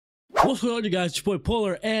What's going on, you guys? It's your boy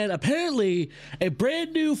Polar, and apparently a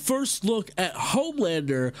brand new first look at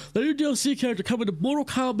Homelander, the new DLC character coming to Mortal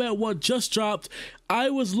Kombat 1, just dropped. I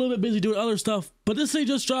was a little bit busy doing other stuff, but this thing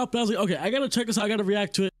just dropped, and I was like, okay, I gotta check this out, I gotta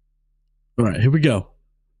react to it. Alright, here we go.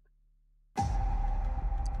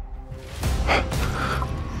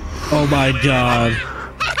 Oh my god.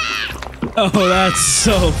 Oh, that's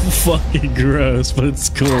so fucking gross, but it's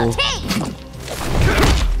cool.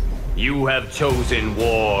 You have chosen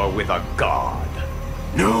war with a god.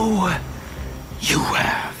 No, you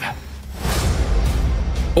have.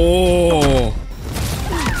 Oh.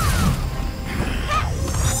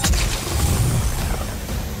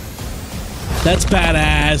 That's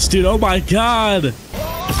badass, dude. Oh my god.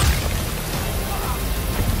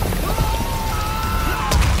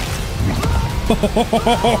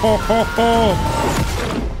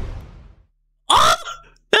 Oh,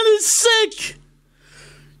 that is sick.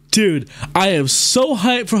 Dude, I am so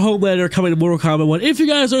hyped for Homelander coming to Mortal Kombat 1. If you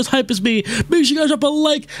guys are as hyped as me, make sure you guys drop a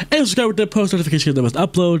like and subscribe with that post notification that must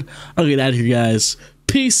upload. I'll get out of here, guys.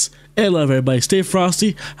 Peace and love, everybody. Stay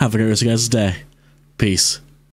frosty. Have a great rest of your guys' day. Peace.